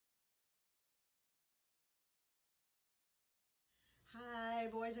Hi,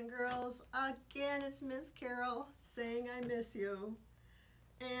 boys and girls. Again, it's Miss Carol saying I miss you.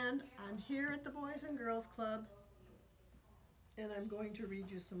 And I'm here at the Boys and Girls Club, and I'm going to read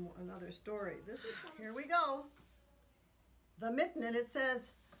you another story. Here we go. The Mitten, and it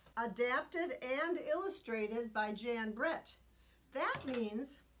says, adapted and illustrated by Jan Brett. That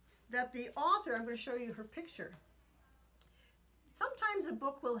means that the author, I'm going to show you her picture. Sometimes a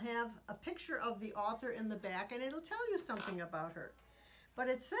book will have a picture of the author in the back, and it'll tell you something about her. But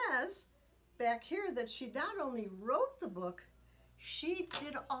it says back here that she not only wrote the book, she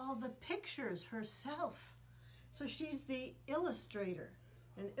did all the pictures herself. So she's the illustrator.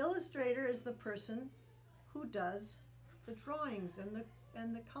 An illustrator is the person who does the drawings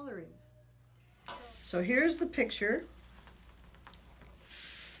and the colorings. So here's the picture.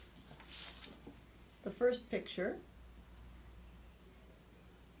 The first picture.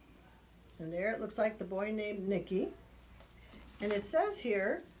 And there it looks like the boy named Nicky. And it says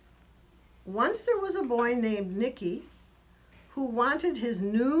here, once there was a boy named Nicky who wanted his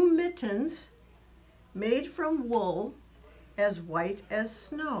new mittens made from wool as white as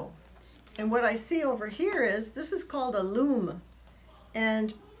snow. And what I see over here is, this is called a loom.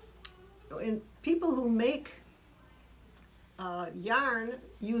 And people who make yarn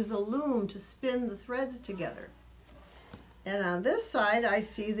use a loom to spin the threads together. And on this side, I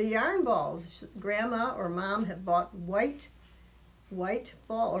see the yarn balls. Grandma or Mom had bought white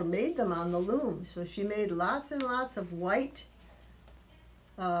ball, or made them on the loom. So she made lots and lots of white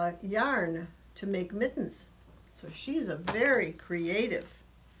yarn to make mittens. So she's a very creative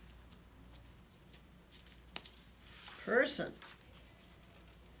person.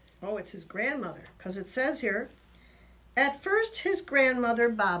 Oh, it's his grandmother, because it says here, at first his grandmother,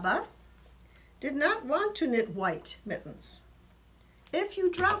 Baba, did not want to knit white mittens. If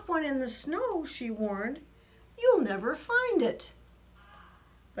you drop one in the snow, she warned, you'll never find it.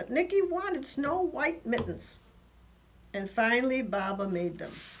 But Nicky wanted snow white mittens. And finally, Baba made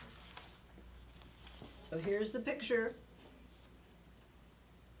them. So here's the picture.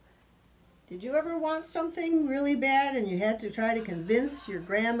 Did you ever want something really bad and you had to try to convince your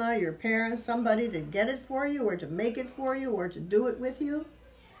grandma, your parents, somebody to get it for you, or to make it for you, or to do it with you?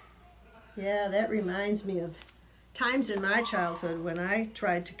 Yeah, that reminds me of times in my childhood when I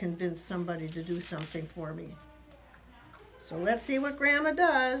tried to convince somebody to do something for me. So let's see what Grandma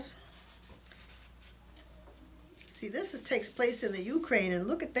does. See, this takes place in the Ukraine, and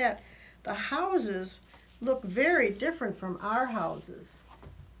look at that. The houses look very different from our houses.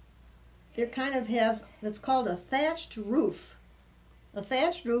 They kind of have, it's called a thatched roof. A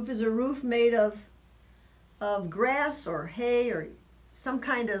thatched roof is a roof made of grass or hay or some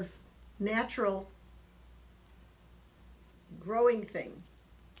kind of natural growing thing.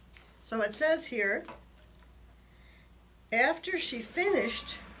 So it says here, after she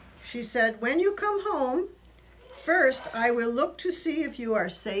finished, she said, when you come home, first I will look to see if you are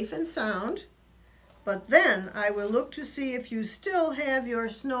safe and sound, but then I will look to see if you still have your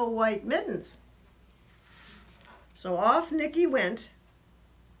snow white mittens. So off Nicky went,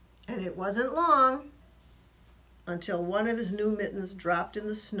 and it wasn't long until one of his new mittens dropped in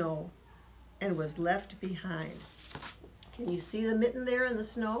the snow and was left behind. Can you see the mitten there in the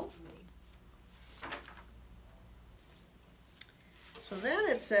snow? So then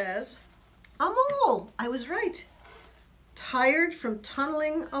it says, a mole, I was right. Tired from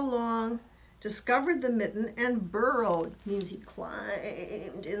tunneling along, discovered the mitten and burrowed, means he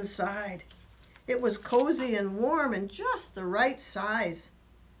climbed inside. It was cozy and warm and just the right size.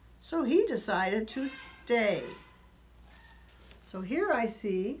 So he decided to stay. So here I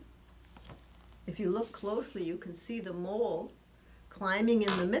see, if you look closely, you can see the mole climbing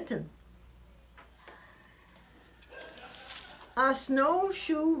in the mitten. A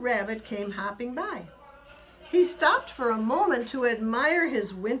snowshoe rabbit came hopping by. He stopped for a moment to admire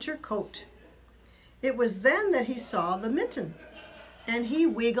his winter coat. It was then that he saw the mitten, and he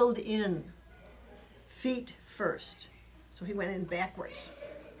wiggled in, feet first. So he went in backwards.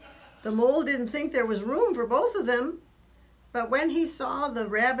 The mole didn't think there was room for both of them, but when he saw the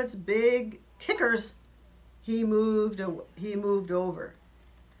rabbit's big kickers, he moved over.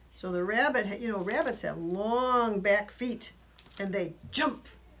 So the rabbit, rabbits have long back feet, and they jump.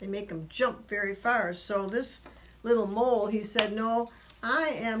 They make them jump very far. So this little mole, he said, no, I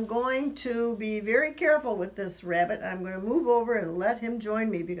am going to be very careful with this rabbit. I'm going to move over and let him join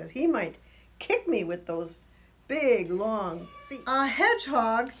me because he might kick me with those big, long feet. A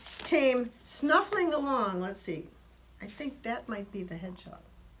hedgehog came snuffling along. Let's see. I think that might be the hedgehog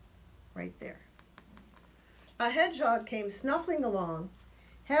right there. A hedgehog came snuffling along,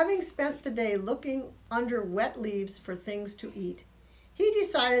 having spent the day looking under wet leaves for things to eat. he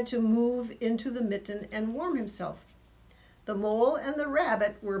decided to move into the mitten and warm himself. The mole and the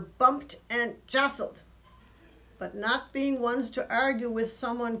rabbit were bumped and jostled, but not being ones to argue with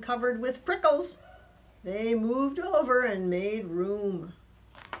someone covered with prickles, they moved over and made room.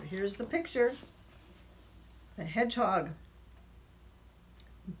 So here's the picture. The hedgehog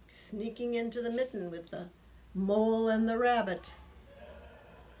sneaking into the mitten with the mole and the rabbit.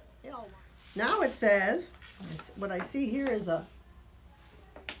 Now it says, what I see here is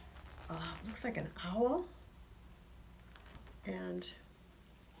looks like an owl. And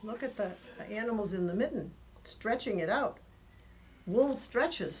look at the animals in the mitten, stretching it out. Wool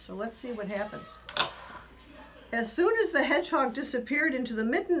stretches, so let's see what happens. As soon as the hedgehog disappeared into the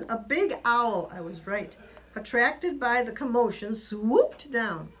mitten, a big owl, I was right, attracted by the commotion, swooped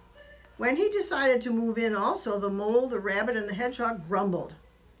down. When he decided to move in also, the mole, the rabbit, and the hedgehog grumbled.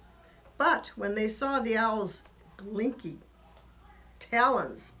 But when they saw the owl's glinky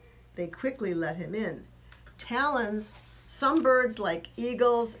talons, they quickly let him in. Talons, some birds like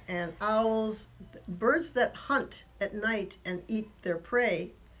eagles and owls, birds that hunt at night and eat their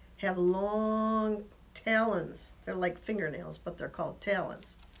prey, have long talons. They're like fingernails, but they're called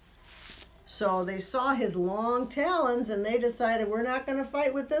talons. So they saw his long talons and they decided, we're not going to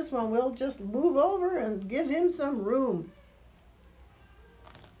fight with this one. We'll just move over and give him some room.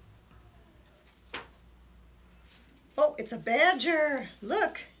 Oh, it's a badger.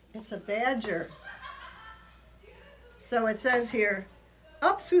 Look, it's a badger. So it says here,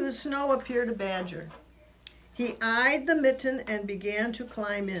 up through the snow appeared a badger. He eyed the mitten and began to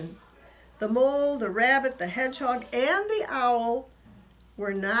climb in. The mole, the rabbit, the hedgehog, and the owl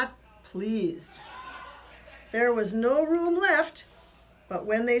were not pleased. There was no room left, but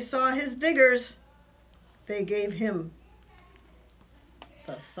when they saw his diggers, they gave him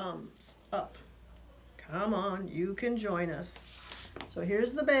the thumbs up. Come on, you can join us. So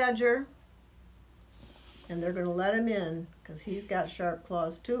here's the badger, and they're going to let him in because he's got sharp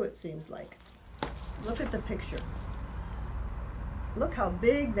claws too, it seems like. Look at the picture. Look how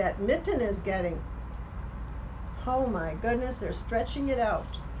big that mitten is getting. Oh my goodness, they're stretching it out.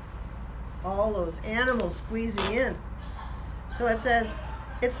 All those animals squeezing in. So it says,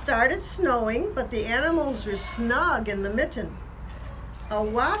 it started snowing, but the animals were snug in the mitten. A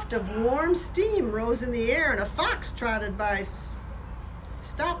waft of warm steam rose in the air and a fox trotted by,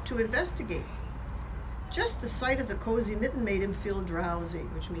 stopped to investigate. Just the sight of the cozy mitten made him feel drowsy,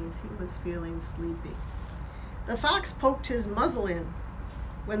 which means he was feeling sleepy. The fox poked his muzzle in.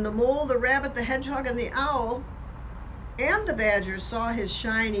 When the mole, the rabbit, the hedgehog, and the owl, and the badger saw his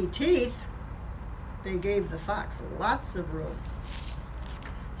shiny teeth, they gave the fox lots of room.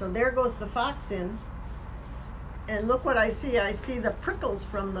 So there goes the fox in. And look what I see. I see the prickles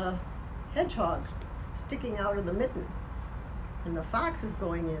from the hedgehog sticking out of the mitten. And the fox is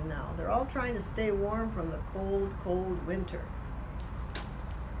going in now. They're all trying to stay warm from the cold, cold winter.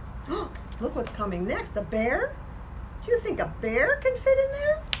 Look what's coming next. A bear? Do you think a bear can fit in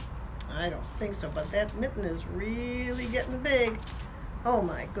there? I don't think so, but that mitten is really getting big. Oh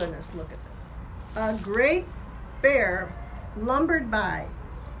my goodness, look at this. A great bear lumbered by.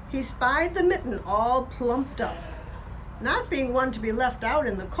 He spied the mitten all plumped up. Not being one to be left out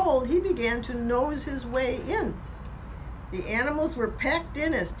in the cold, he began to nose his way in. The animals were packed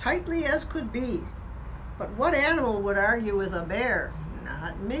in as tightly as could be. But what animal would argue with a bear?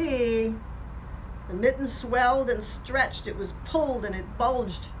 Not me. The mitten swelled and stretched. It was pulled and it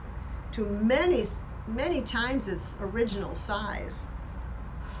bulged to many, many times its original size.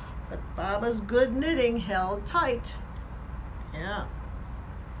 But Baba's good knitting held tight. Yeah.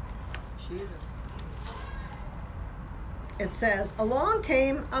 It says, along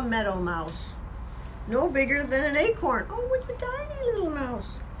came a meadow mouse, no bigger than an acorn. Oh, with a tiny little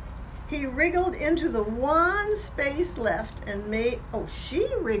mouse. He wriggled into the one space left and made, she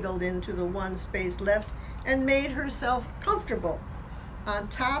wriggled into the one space left and made herself comfortable on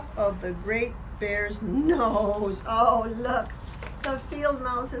top of the great bear's nose. Oh, look, the field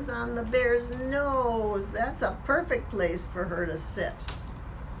mouse is on the bear's nose. That's a perfect place for her to sit.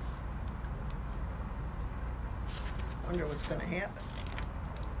 Wonder what's going to happen.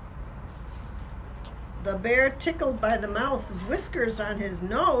 The bear, tickled by the mouse's whiskers on his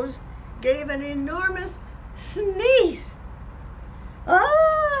nose, gave an enormous sneeze.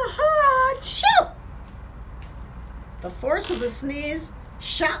 Ah, achoo! The force of the sneeze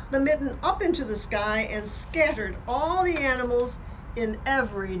shot the mitten up into the sky and scattered all the animals in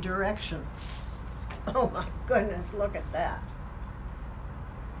every direction. Oh my goodness, look at that.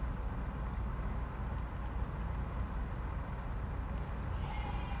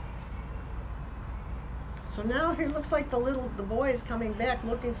 So now he looks like the boy is coming back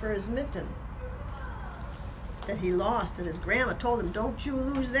looking for his mitten that he lost, and his grandma told him, don't you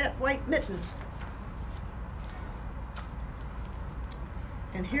lose that white mitten.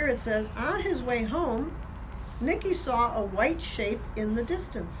 And here it says, on his way home, Nicky saw a white shape in the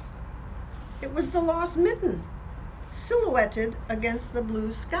distance. It was the lost mitten, silhouetted against the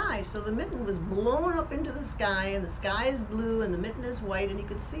blue sky. So the mitten was blown up into the sky, and the sky is blue and the mitten is white, and he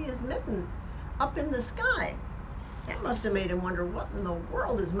could see his mitten up in the sky. That must have made him wonder, what in the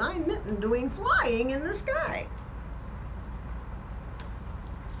world is my mitten doing flying in the sky?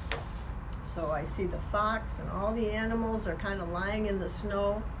 So I see the fox and all the animals are kind of lying in the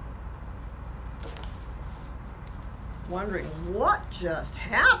snow, wondering what just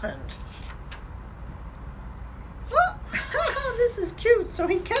happened. Oh, this is cute. So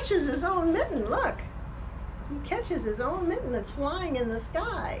he catches his own mitten, look. He catches his own mitten that's flying in the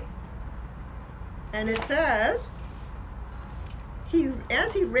sky. And it says,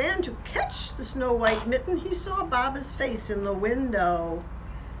 as he ran to catch the snow white mitten, he saw Baba's face in the window.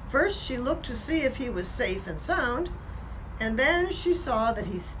 First, she looked to see if he was safe and sound, and then she saw that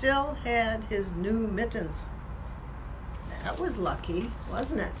he still had his new mittens. That was lucky,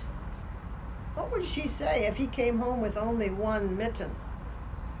 wasn't it? What would she say if he came home with only one mitten?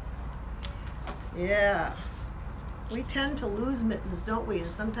 Yeah, we tend to lose mittens, don't we?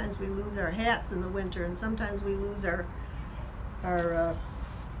 And sometimes we lose our hats in the winter, and sometimes we lose our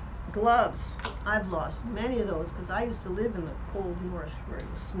gloves. I've lost many of those because I used to live in the cold north where it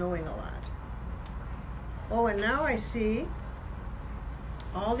was snowing a lot. Oh, and now I see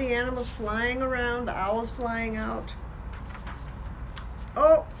all the animals flying around, the owls flying out.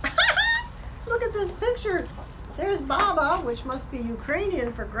 Oh, look at this picture. There's Baba, which must be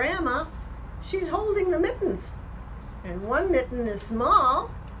Ukrainian for grandma. She's holding the mittens. And one mitten is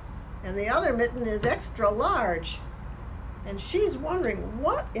small, and the other mitten is extra large. And she's wondering,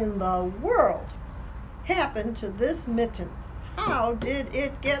 what in the world happened to this mitten? How did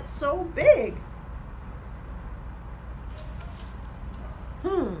it get so big?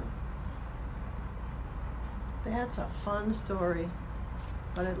 That's a fun story,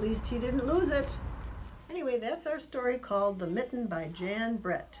 but at least he didn't lose it. Anyway, that's our story called The Mitten by Jan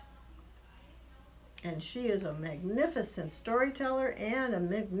Brett. And she is a magnificent storyteller and a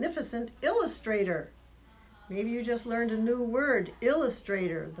magnificent illustrator. Maybe you just learned a new word,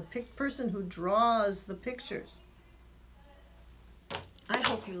 illustrator, the person who draws the pictures. I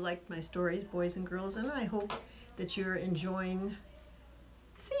hope you liked my stories, boys and girls, and I hope that you're enjoying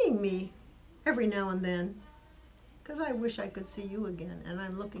seeing me every now and then, because I wish I could see you again, and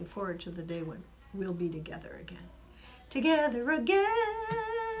I'm looking forward to the day when we'll be together again. Together again.